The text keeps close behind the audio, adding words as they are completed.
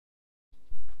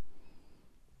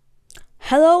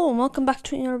Hello and welcome back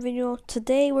to another video.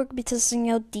 Today we're going to be testing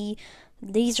out the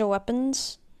laser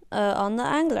weapons on the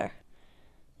Angler.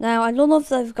 Now I don't know if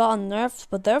they've gotten nerfed,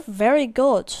 but they're very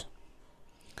good.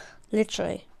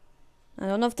 Literally. I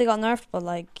don't know if they got nerfed, but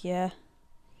like, yeah.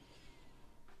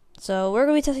 So we're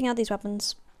going to be testing out these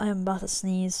weapons. I am about to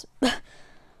sneeze.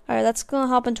 Alright, let's go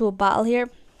hop into a battle here.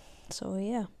 So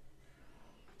yeah.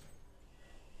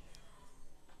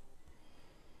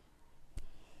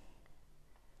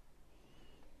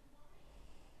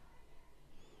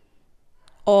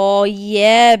 Oh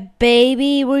yeah,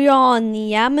 baby, we're on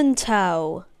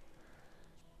Yamantau.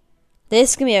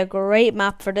 This can be a great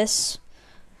map for this.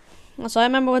 So I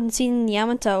remember when seeing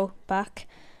Yamato back.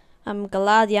 I'm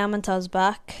glad Yamantau's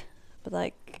back. But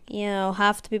like, you know,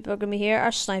 half the people are gonna be here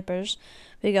are snipers.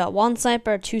 We got 1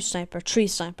 sniper, 2 sniper, 3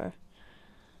 sniper.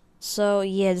 So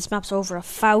yeah, this map's over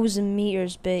 1,000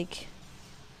 meters big.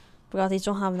 But these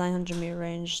don't have 900 meter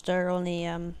range. They're only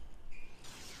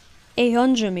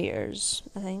 800 meters,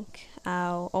 I think.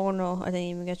 Ow. Oh no, I didn't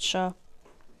even get shot.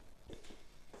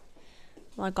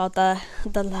 I got the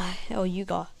lie. Oh, you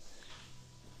got.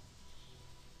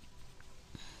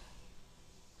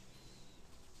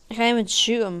 I can't even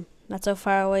shoot him. That's how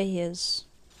far away he is.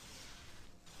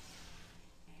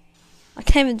 I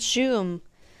can't even shoot him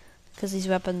because these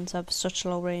weapons have such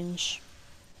low range.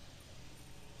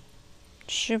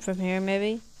 Shoot from here,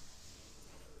 maybe.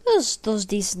 Does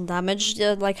decent damage.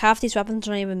 Like half these weapons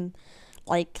aren't even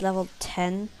like level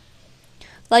 10.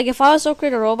 Like if I was to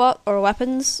upgrade a robot or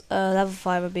weapons, level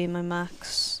 5 would be my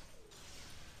max.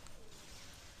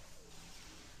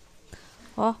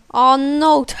 Oh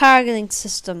no, targeting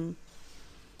system.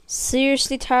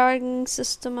 Seriously, targeting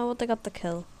system? I would have got the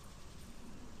kill.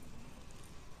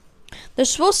 They're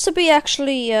supposed to be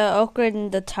actually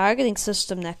upgrading the targeting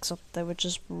system next up there, which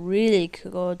is really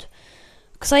good.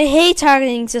 Because I hate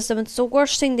targeting system. It's the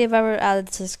worst thing they've ever added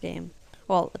to this game.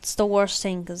 Well, it's the worst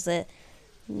thing because it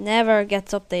never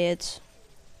gets updated.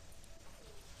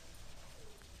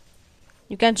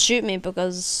 You can't shoot me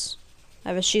because I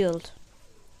have a shield.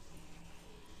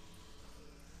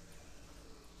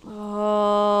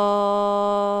 Oh,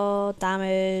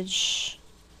 damage.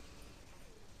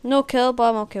 No kill, but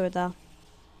I'm okay with that.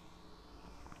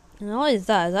 And what is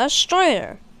that? Is that a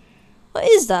Strider? What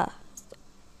is that?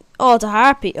 Oh, it's a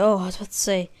Harpy. Oh, I was about to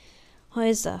say. What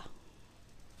is that?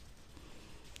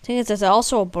 I think it's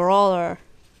also a Brawler.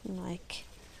 Like.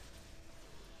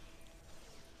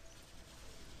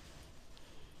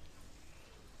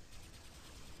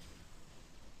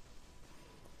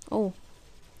 Oh.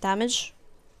 Damage.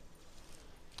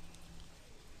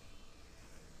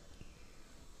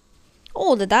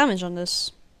 Oh, the damage on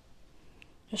this.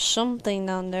 There's something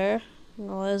down there.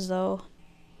 No, it is though.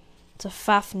 It's a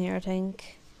Fafnir, I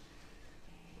think.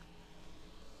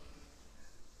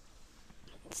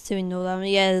 Do we know that?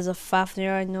 Yeah, there's a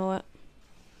Fafnir, I know it.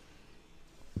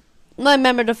 I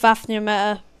remember the Fafnir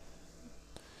meta.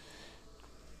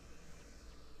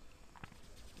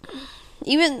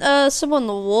 Even someone,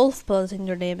 Wolfblood, I think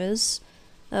their name is.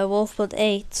 Wolfblood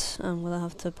 8. I'm gonna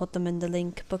have to put them in the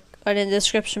link, or in the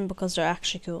description because they're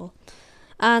actually cool.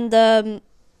 And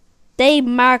they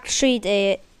Mark treat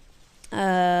a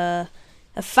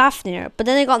Fafnir, but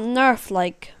then they got nerfed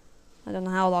like I don't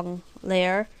know how long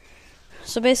later.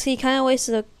 So basically, kind of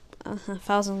wasted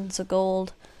thousands of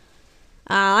gold.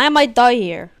 I might die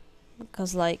here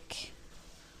because like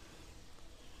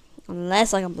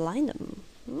unless I can blind them.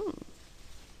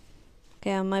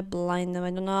 Okay, I might blind them.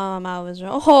 I don't know. I'm out of his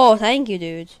range. Oh, thank you,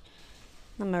 dude.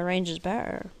 Now my range is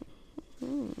better.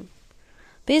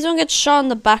 Please don't get shot in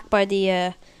the back by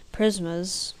the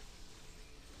prismas.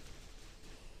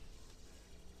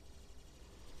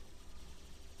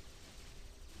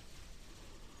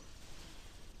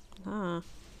 I'm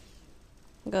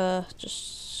gonna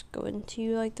just go into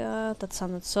you like that. That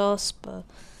sounded sus, but.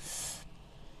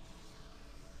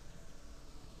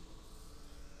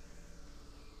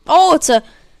 Oh, it's a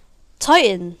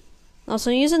Titan.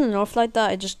 Also, using the North like that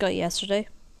I just got yesterday.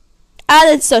 And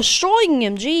it's destroying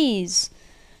him, jeez.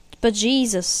 But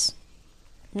Jesus.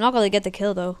 I'm not gonna get the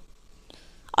kill though.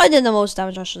 I did the most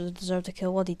damage, I should deserve the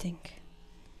kill. What do you think?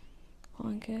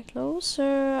 I'll get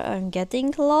closer. I'm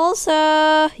getting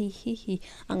closer.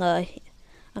 I'm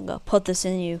gonna put this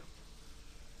in you.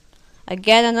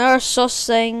 Again, another sus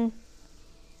thing.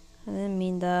 I didn't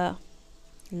mean that.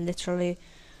 Literally.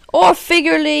 Or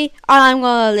figuratively, and I'm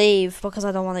gonna leave because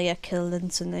I don't want to get killed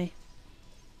instantly.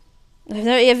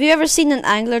 Have you ever seen an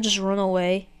angler just run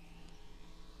away?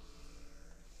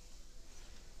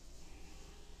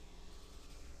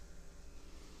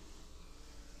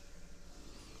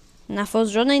 And if I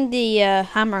was running the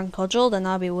hammer and cudgel, then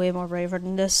I'd be way more braver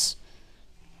than this.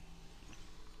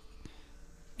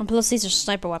 And plus these are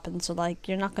sniper weapons, so like,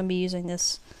 you're not going to be using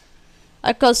this.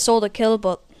 I could have sold a kill,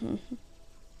 but...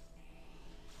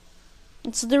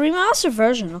 So the remastered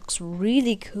version looks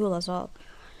really cool as well.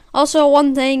 Also,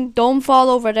 one thing, don't fall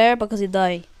over there because you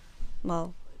die.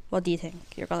 Well, what do you think?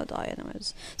 You're gonna die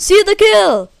anyways. See the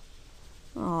kill!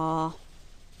 Aww.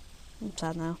 I'm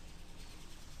sad now.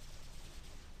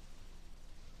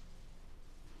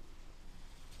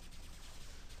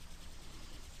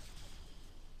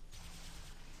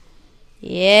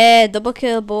 Yeah, double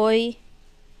kill, boy.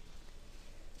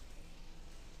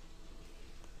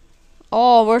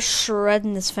 Oh, we're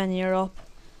shredding this Fenrir up.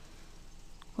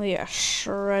 We are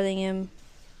shredding him.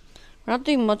 We're not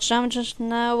doing much damage just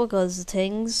now because the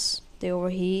things, they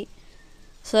overheat.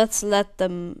 So let's let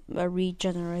them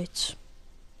regenerate.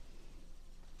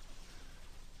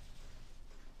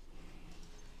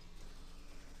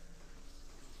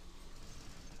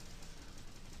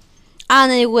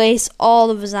 And he wastes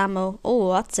all of his ammo.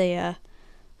 Oh, that's a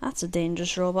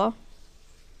dangerous robot.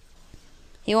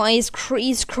 He's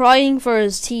crying for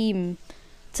his team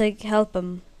to help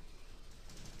him.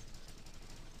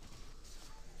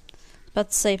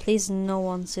 But say, please, no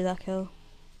one see that kill.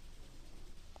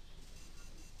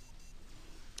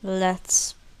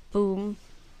 Let's boom.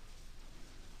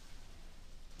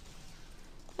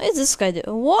 What is this guy doing?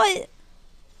 What?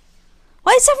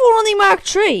 Why is everyone running Mark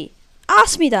 3?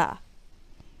 Ask me that.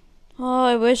 Oh,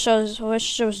 I wish there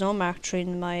was no Mark 3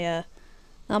 in my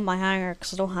not my hangar,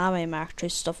 because I don't have any Mark 3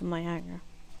 stuff in my hangar.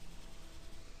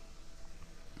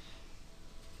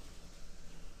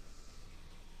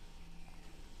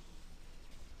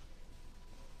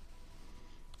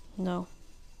 No.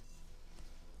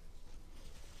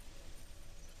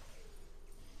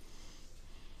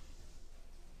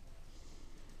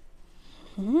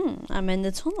 I'm in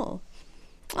the tunnel.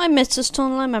 I missed this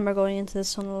tunnel. I remember going into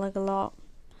this tunnel like a lot.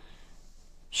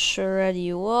 Shred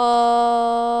you up.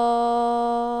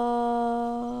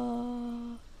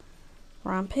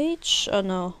 Rampage? Oh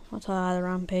no, I thought I had a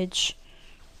rampage.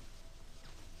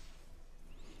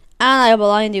 And I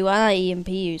blind you and I EMP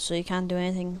you, so you can't do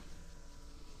anything.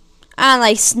 And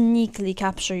I sneakily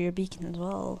capture your beacon as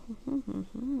well.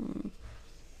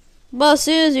 Well, as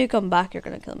soon as you come back, you're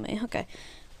gonna kill me. Okay.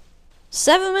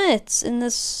 7 minutes in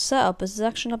this setup. This is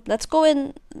actually not. Let's go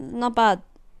in. Not bad.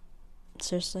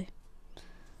 Seriously.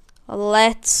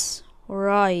 Let's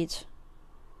ride.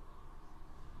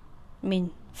 I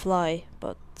mean, fly,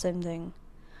 but same thing.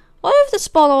 Why have to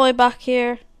spawn all the way back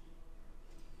here?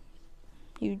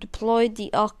 You deployed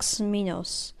the Ox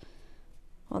Minos.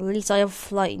 Well, at least I have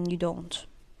flight and you don't.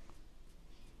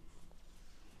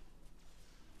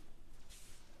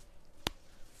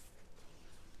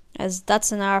 As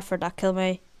that's an hour for that kill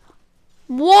me.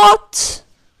 What?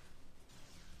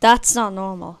 That's not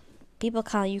normal. People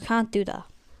can't. You can't do that.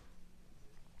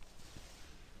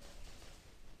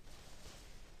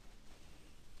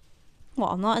 Well,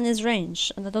 I'm not in his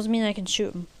range, and that doesn't mean I can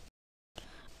shoot him.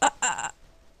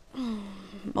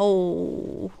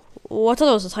 Oh, I thought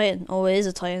it was a Titan. Oh, it is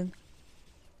a Titan.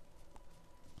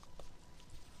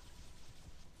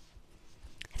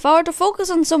 If I were to focus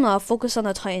on someone, I'll focus on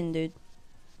a Titan, dude.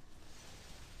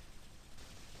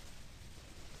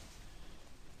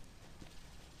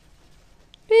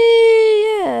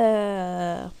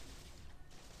 Yeah.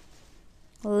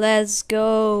 Let's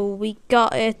go. We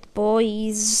got it,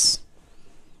 boys.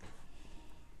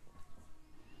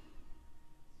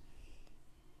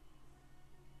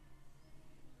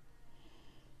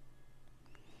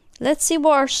 Let's see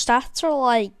what our stats are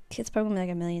like. It's probably like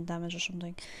 1 million damage or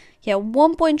something. Yeah,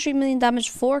 1.3 million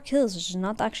damage, 4 kills, which is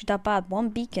not actually that bad. 1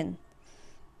 beacon.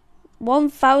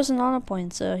 1,000 honor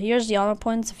points. Here's the honor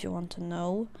points if you want to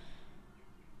know.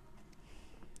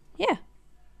 Yeah.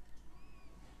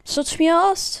 So to be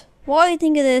honest, what do you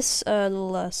think of this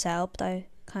little setup that I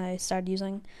kind of started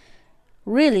using?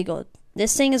 Really good.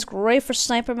 This thing is great for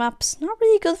sniper maps. Not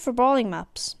really good for brawling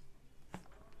maps.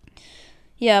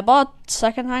 Yeah, I bought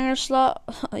second hangar slot.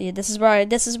 Yeah, this is where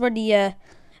the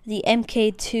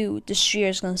MK2 destroyer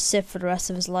is gonna sit for the rest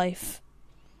of his life.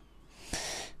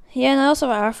 Yeah, and I also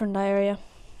have an Arthur in that area.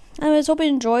 Anyways, hope you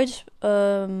enjoyed.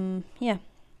 Yeah.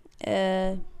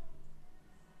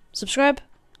 Subscribe,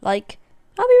 like.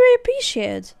 I'll be really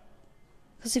appreciated.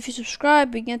 Because if you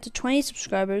subscribe, we get to 20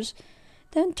 subscribers,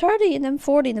 then 30, and then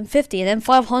 40, and then 50, and then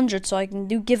 500, so I can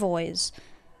do giveaways.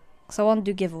 Because I want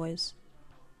to do giveaways.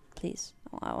 Please.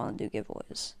 I want to do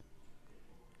giveaways.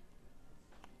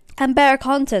 And better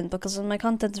content, because my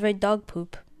content is very dog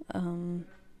poop.